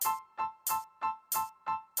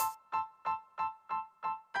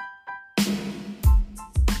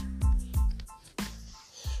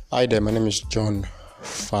Hi there, my name is John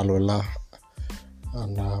Falola,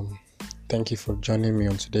 and thank you for joining me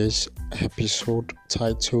on today's episode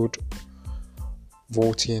titled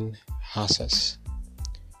Voting Access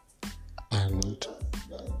and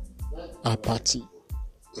Apathy.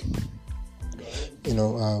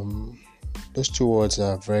 Those two words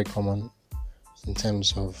are very common in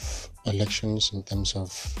terms of elections, in terms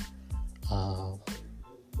of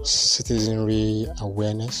citizenry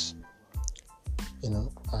awareness.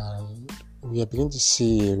 And we are beginning to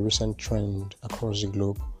see a recent trend across the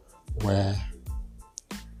globe where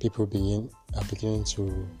people are beginning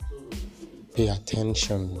to pay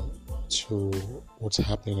attention to what's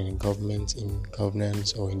happening in government, in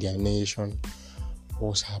governance, or in their nation,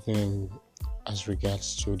 what's happening as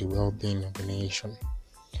regards to the well-being of the nation.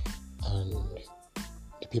 And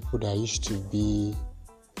the people that used to be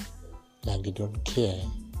like they don't care,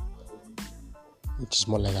 which is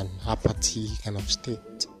more like an apathy kind of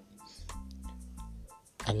state,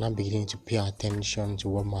 and now beginning to pay attention to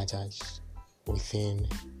what matters within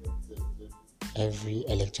every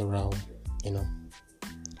electoral,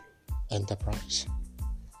 enterprise.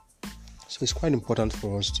 So it's quite important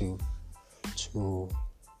for us to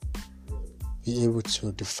be able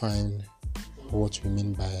to define what we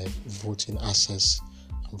mean by voting access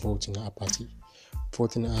and voting apathy.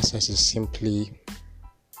 Voting access is simply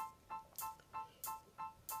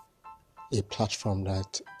a platform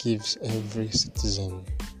that gives every citizen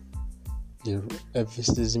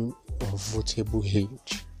of votable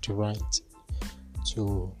age the right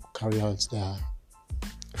to carry out their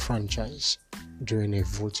franchise during a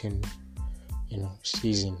voting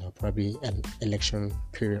season, or probably an election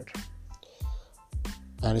period.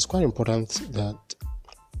 And it's quite important that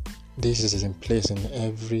this is in place in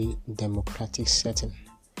every democratic setting.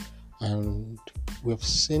 And we've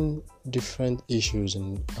seen different issues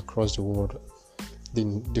across the world,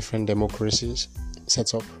 in different democracies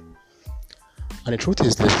set up. And the truth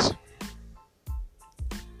is this: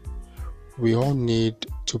 we all need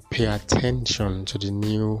to pay attention to the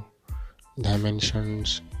new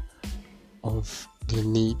dimensions of the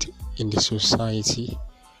need in the society,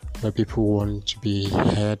 where people want to be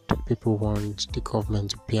heard, people want the government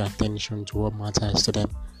to pay attention to what matters to them.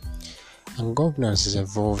 And governance is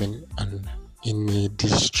evolving, and in a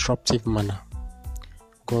disruptive manner.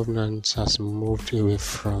 Governance has moved away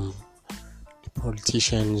from the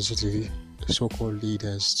politicians, the so-called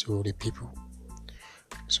leaders, to the people.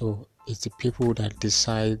 So it's the people that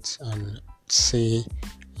decide and say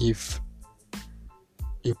if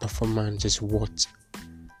your performance is worth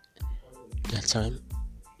their time.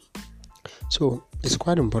 So it's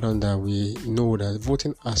quite important that we know that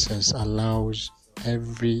voting access allows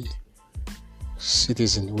every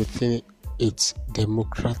citizen within its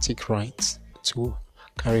democratic right to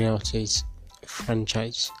carry out its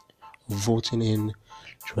franchise, voting in the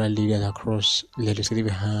right leaders across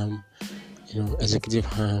legislative arm, executive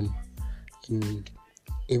arm, and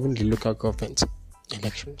even the local government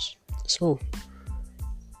elections. So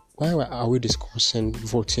why are we discussing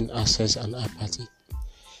voting access and apathy?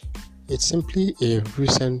 It's simply a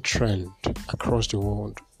recent trend across the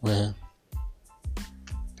world where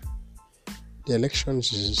the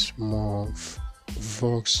elections is more of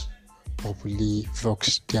vox populi,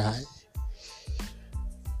 vox dei.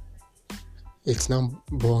 It now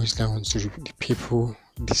boils down to the people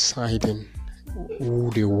deciding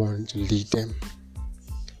who they want to lead them.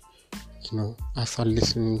 After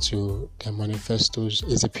listening to their manifestos,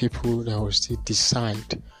 it's the people that will still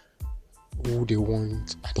decide who they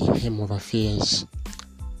want at the helm of affairs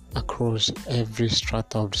across every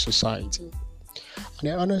strata of the society. And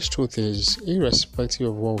the honest truth is, irrespective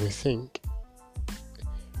of what we think,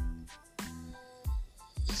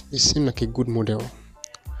 it seems like a good model,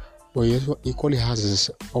 but it equally has its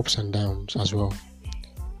ups and downs as well.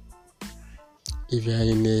 If you are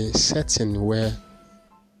in a setting where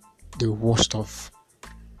the worst of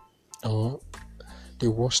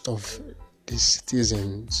the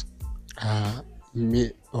citizens are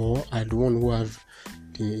the one who have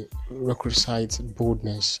the requisite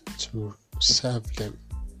boldness to serve them,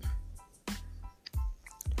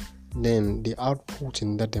 then the output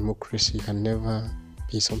in that democracy can never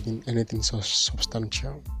be anything so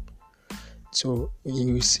substantial. So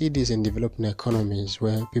you see this in developing economies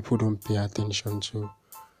where people don't pay attention to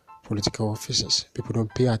political offices. People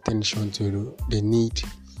don't pay attention to the need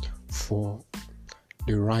for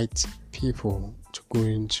the right people to go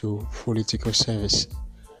into political service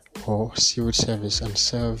or civil service and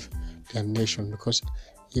serve their nation. Because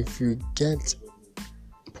if you get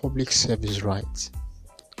public service right,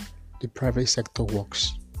 the private sector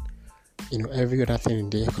works. Every other thing in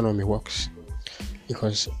the economy works.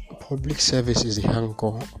 because public service is the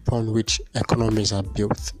anchor upon which economies are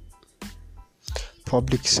built.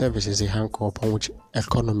 Public service is the anchor upon which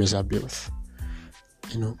economies are built.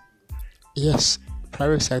 Yes,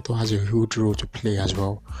 private sector has a huge role to play as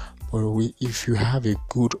well. But if you have a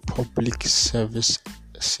good public service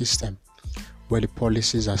system where the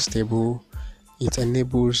policies are stable, it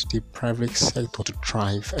enables the private sector to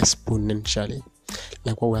thrive exponentially.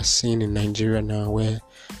 Like what we're seeing in Nigeria now, where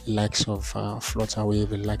the likes of Flutterwave,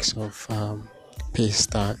 the likes of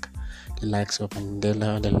Paystack, the likes of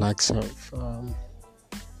Mandela, the likes of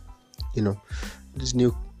these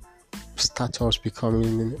new startups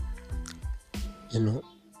becoming a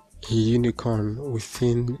unicorn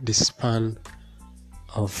within the span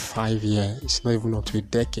of 5 years. It's not even up to a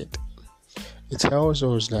decade. It tells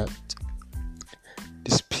us that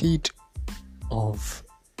the speed of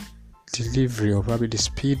delivery, or probably the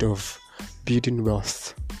speed of building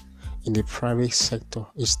wealth in the private sector,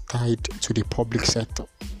 is tied to the public sector.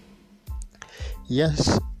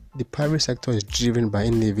 Yes, the private sector is driven by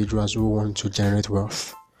individuals who want to generate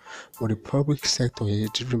wealth, but the public sector is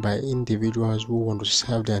driven by individuals who want to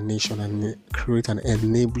serve their nation and create an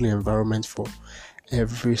enabling environment for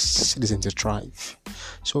every citizen to thrive.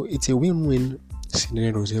 So it's a win-win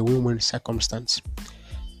scenario, it's a win-win circumstance.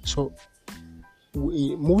 So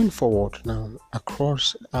moving forward now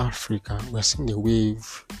across Africa, we're seeing a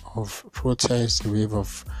wave of protests, a wave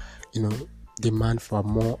of demand for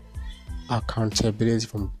more accountability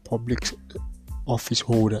from public office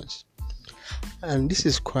holders. And this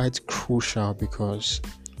is quite crucial because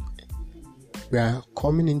we are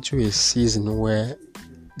coming into a season where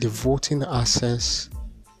the voting access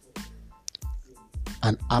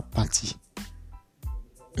and apathy,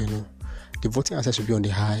 the voting access will be on the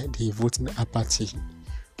high, the voting apathy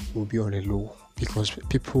will be on the low, because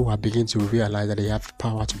people are beginning to realize that they have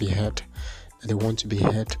power to be heard, that they want to be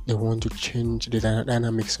heard, they want to change the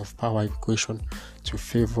dynamics of power equation to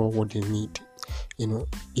favor what they need.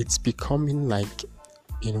 It's becoming like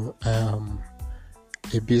a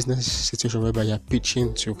business situation whereby you're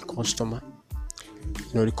pitching to a customer.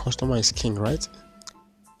 The customer is king, right?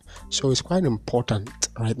 So it's quite important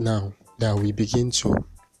right now that we begin to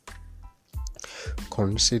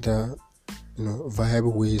consider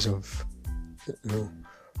viable ways of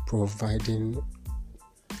providing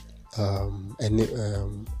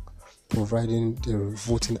providing the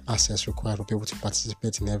voting access required for people to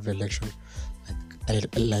participate in every election,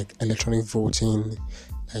 like electronic voting,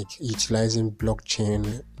 like utilizing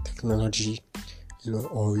blockchain technology,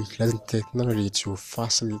 or utilizing technology to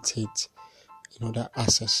facilitate that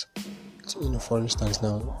access. For instance,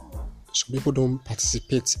 now, so people don't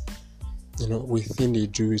participate within the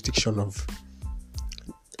jurisdiction of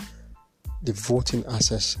the voting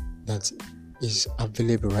access that is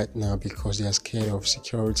available right now, because they are scared of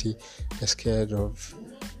security, they're scared of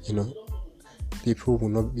people will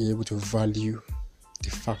not be able to value the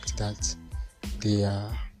fact that they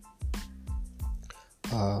are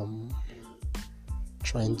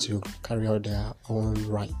trying to carry out their own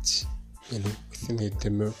rights within a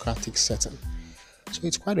democratic setting. So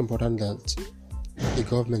it's quite important that the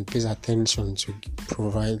government pays attention to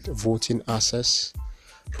provide voting access,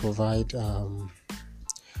 provide the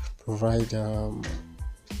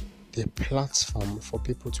platform for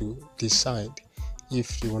people to decide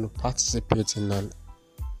if they want to participate in an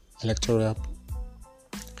electoral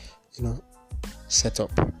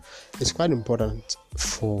setup. It's quite important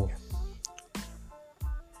for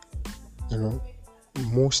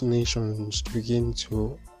most nations to begin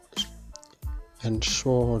to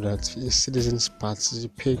ensure that citizens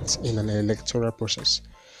participate in an electoral process.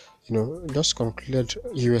 Just concluded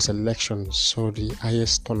US elections saw the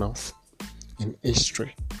highest turnout in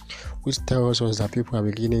history, which tells us that people are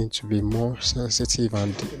beginning to be more sensitive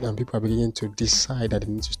and people are beginning to decide that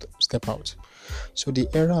they need to step out. So the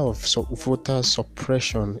era of voter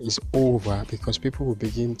suppression is over, because people will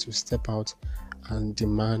begin to step out and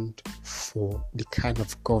demand for the kind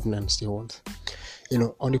of governance they want.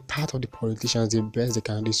 On the part of the politicians, the best they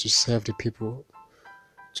can do is to serve the people,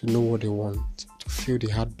 to know what they want, to feel the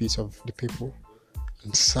heartbeats of the people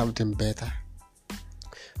and serve them better.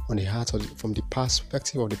 From the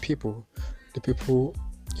perspective of the people, they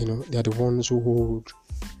are the ones who hold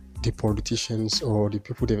the politicians or the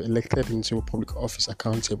people they've elected into public office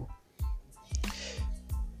accountable.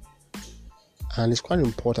 And it's quite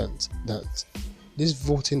important that this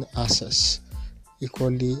voting access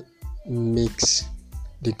equally makes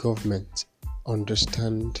the government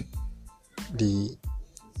understand the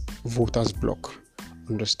voters' block,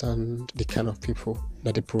 understand the kind of people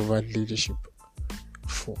that they provide leadership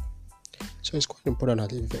for. So So it's quite important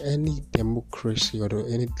that if any democracy or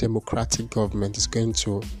any democratic government is going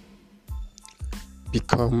to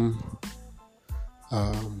become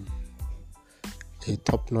a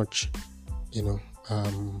top-notch,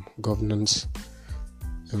 governance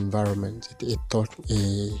environment, a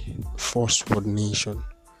first world nation,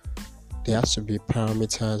 there has to be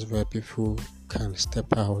parameters where people can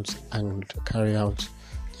step out and carry out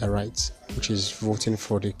their rights, which is voting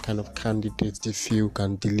for the kind of candidates they feel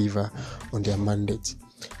can deliver on their mandate.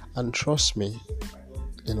 And trust me,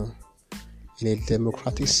 in a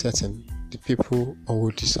democratic setting, the people will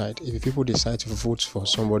decide. If people decide to vote for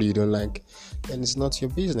somebody you don't like, then it's not your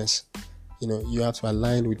business. You have to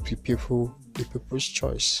align with the people's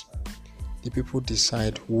choice. The people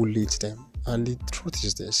decide who leads them. And the truth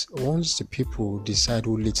is this: once the people decide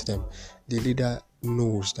who leads them, the leader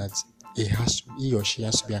knows that he or she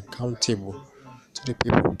has to be accountable to the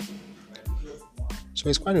people. So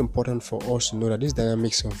it's quite important for us to know that this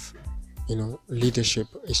dynamics of leadership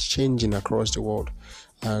is changing across the world,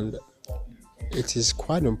 and it is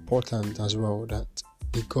quite important as well that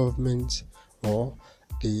the government or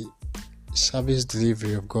the service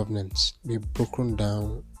delivery of governance be broken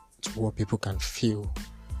down to what people can feel,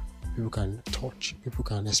 people can touch, people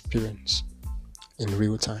can experience in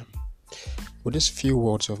real time. With these few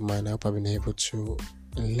words of mine, I hope I've been able to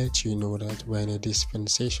let you know that we're in a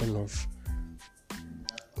dispensation of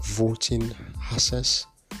voting access.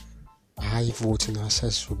 High voting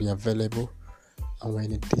access will be available, and we're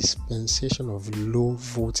in a dispensation of low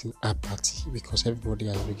voting apathy because everybody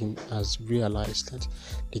has realized that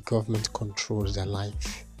the government controls their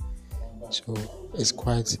life. So it's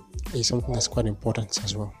something that's quite important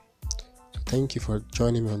as well. So thank you for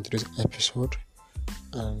joining me on today's episode,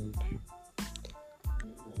 and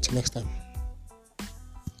till next time.